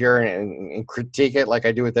just sit here and critique it like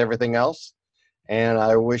I do with everything else. And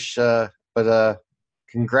I wish, but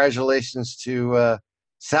congratulations to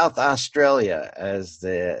South Australia as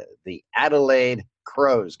the Adelaide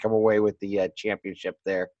Crows come away with the championship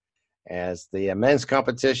there. As the men's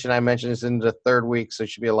competition I mentioned is in the third week, so it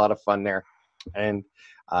should be a lot of fun there. And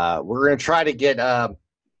we're going to try to get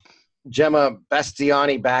Gemma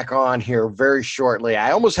Bastiani back on here very shortly.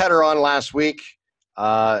 I almost had her on last week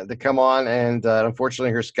to come on, and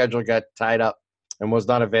unfortunately her schedule got tied up and was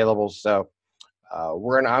not available. So I'm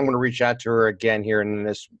going to reach out to her again here in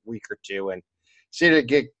this week or two and see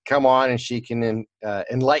to come on, and she can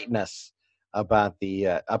enlighten us about the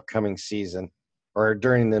upcoming season or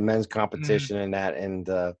during the men's competition and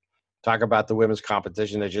talk about the women's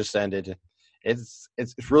competition that just ended. It's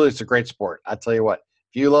a great sport. I tell you what,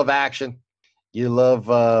 if you love action, you love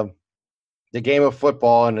the game of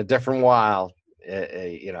football in a different wild,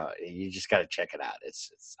 you just got to check it out.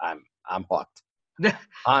 I'm hooked.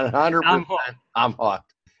 100%. I'm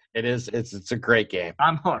hooked. It's a great game.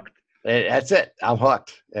 I'm hooked. That's it. I'm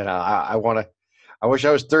hooked. I wish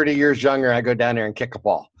I was 30 years younger. I go down there and kick a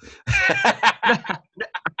ball.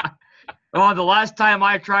 Well, the last time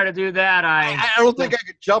I tried to do that, I don't think I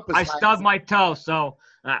could jump as high. I stubbed my toe, so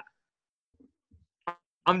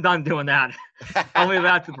I'm done doing that. I'll leave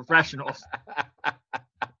that to professionals.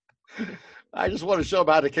 I just want to show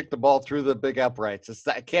them how to kick the ball through the big uprights.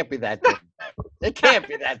 It can't be that different. It can't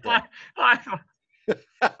be that different.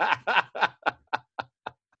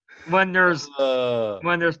 When there's people. Well,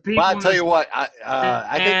 I'll tell you what.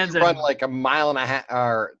 I think they run like a mile and a half,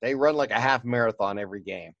 or they run like a half marathon every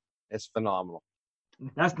game. It's phenomenal.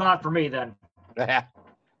 That's not for me then. Yeah,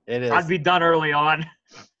 it is. I'd be done early on.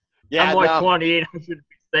 Yeah, I'm like 28. I shouldn't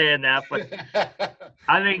be saying that, but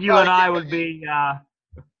I think you and I would be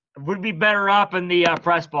better up in the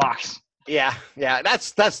press box. Yeah,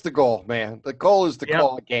 that's the goal, man. The goal is to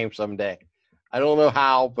call a game someday. I don't know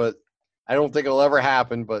how, but I don't think it'll ever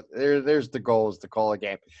happen. But there's the goal, is to call a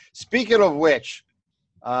game. Speaking of which,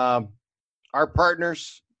 our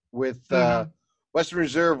partners with Western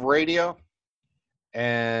Reserve Radio,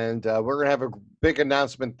 and we're going to have a big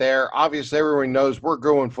announcement there. Obviously, everyone knows we're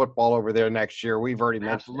going football over there next year. We've already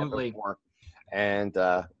mentioned that before. And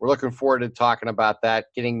we're looking forward to talking about that,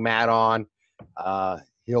 getting Matt on.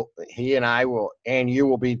 He and I will, and you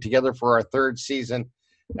will be together for our third season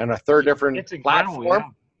and a third different platform. Yeah.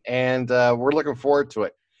 And we're looking forward to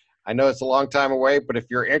it. I know it's a long time away, but if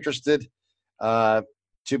you're interested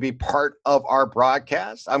to be part of our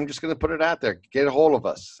broadcast, I'm just going to put it out there. Get a hold of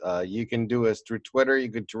us. You can do us through Twitter. You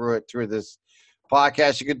could do it through this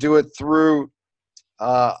podcast. You could do it through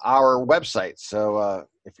our website. So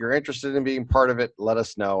if you're interested in being part of it, let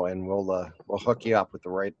us know, and we'll hook you up with the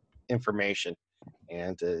right information.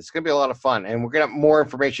 And it's going to be a lot of fun. And we're going to have more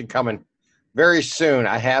information coming very soon.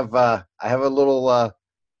 I have a little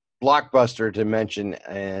blockbuster to mention,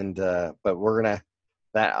 and but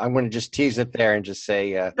I'm going to just tease it there and just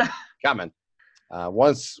say coming.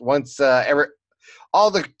 Once how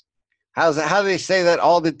do they say that?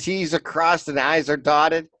 All the T's are crossed and the I's are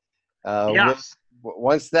dotted. Yes.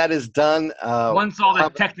 Once that is done. Once all the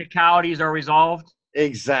technicalities are resolved.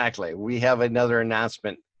 Exactly. We have another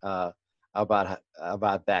announcement about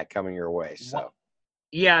that coming your way. So.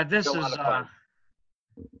 Yeah, this is. I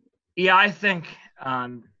think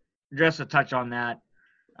just to touch on that.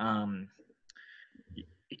 When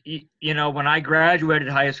I graduated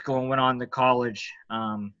high school and went on to college,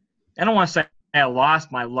 I don't want to say I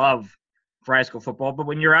lost my love for high school football, but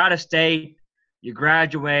when you're out of state, you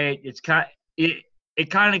graduate, it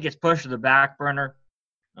kind of gets pushed to the back burner.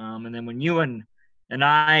 And then when you and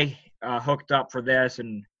I hooked up for this,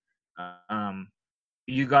 and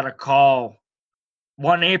you got a call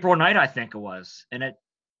one April night, I think it was, and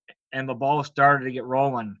the ball started to get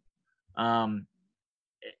rolling.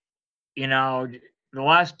 The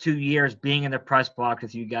last 2 years being in the press box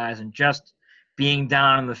with you guys and just being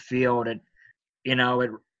down in the field,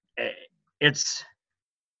 it's.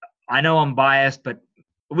 I know I'm biased, but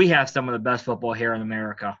we have some of the best football here in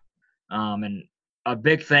America. And a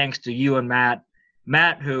big thanks to you and Matt.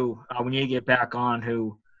 Matt, who when you get back on,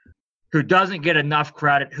 who doesn't get enough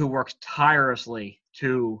credit, who works tirelessly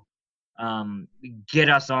to get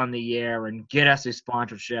us on the air and get us these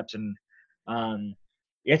sponsorships, and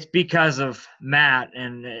it's because of Matt,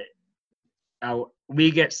 and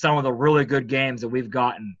we get some of the really good games that we've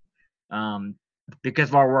gotten because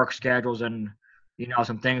of our work schedules and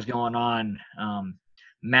some things going on.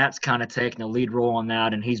 Matt's kind of taking the lead role on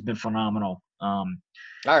that, and he's been phenomenal. All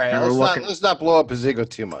right, let's not blow up his ego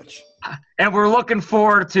too much. And we're looking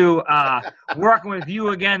forward to working with you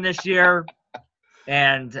again this year.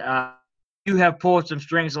 And you have pulled some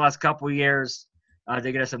strings the last couple of years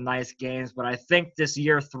to get us some nice games. But I think this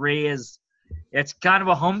year 3 it's kind of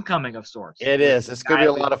a homecoming of sorts. It is. It's going to be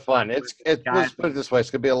a lot of fun. Let's put it this way.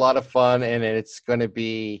 It's going to be a lot of fun, and it's going to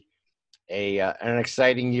be an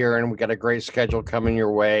exciting year, and we got a great schedule coming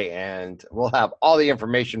your way, and we'll have all the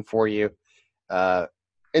information for you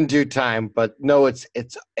in due time. But no, it's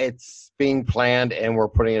being planned, and we're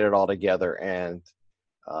putting it all together, and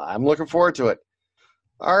I'm looking forward to it.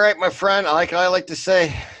 All right, my friend. Like I like to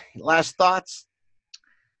say, last thoughts?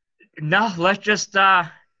 No, let's just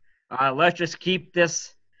keep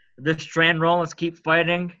this train rolling. Let's keep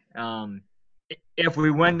fighting. If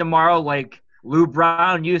we win tomorrow, like Lou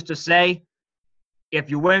Brown used to say,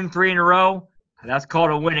 if you win 3 in a row, that's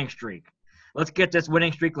called a winning streak. Let's get this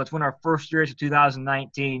winning streak. Let's win our first series of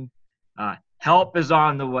 2019. Help is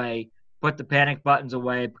on the way. Put the panic buttons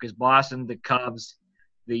away because Boston, the Cubs,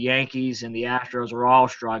 the Yankees, and the Astros are all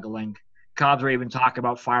struggling. Cubs are even talking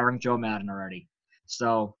about firing Joe Madden already.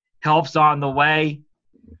 So help's on the way,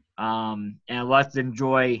 and let's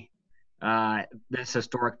enjoy this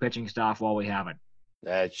historic pitching staff while we have it.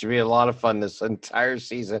 It should be a lot of fun this entire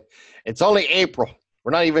season. It's only April.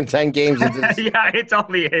 We're not even 10 games into this. Yeah, it's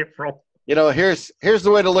only April. Here's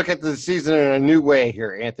the way to look at the season in a new way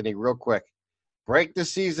here, Anthony, real quick. Break the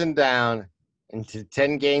season down into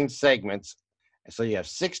 10-game segments. So you have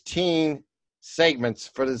 16 segments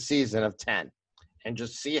for the season of 10. And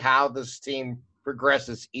just see how this team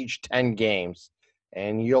progresses each 10 games.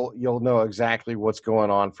 And you'll know exactly what's going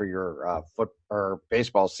on for your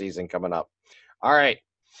baseball season coming up. All right.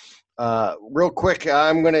 Real quick,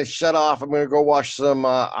 I'm going to shut off. I'm going to go watch some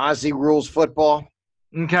Aussie Rules football.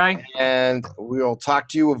 Okay. And we'll talk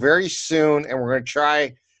to you very soon. And we're going to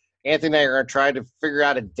try, Anthony and I are going to try to figure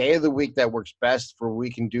out a day of the week that works best for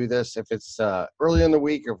we can do this. If it's early in the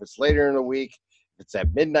week or if it's later in the week, if it's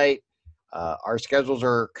at midnight. Our schedules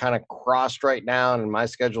are kind of crossed right now, and my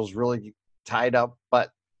schedule's really tied up. But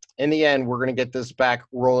in the end, we're going to get this back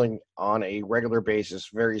rolling on a regular basis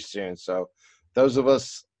very soon. So those of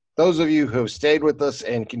you who have stayed with us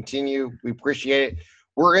and continue, we appreciate it.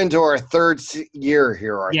 We're into our third year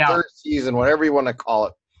here, our third season, whatever you want to call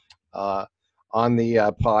it, on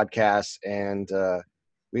the podcast. And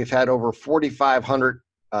we've had over 4,500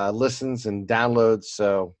 listens and downloads.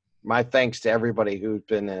 So my thanks to everybody who's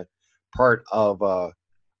been a part of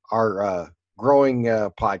our growing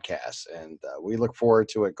podcast. And we look forward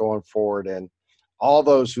to it going forward. And all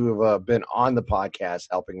those who have been on the podcast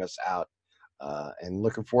helping us out. And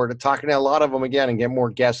looking forward to talking to a lot of them again and get more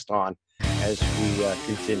guests on as we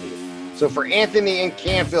continue. So for Anthony in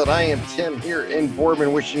Canfield, I am Tim here in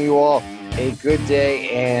Boardman, wishing you all a good day,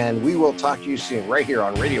 and we will talk to you soon right here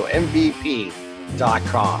on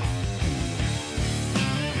RadioMVP.com.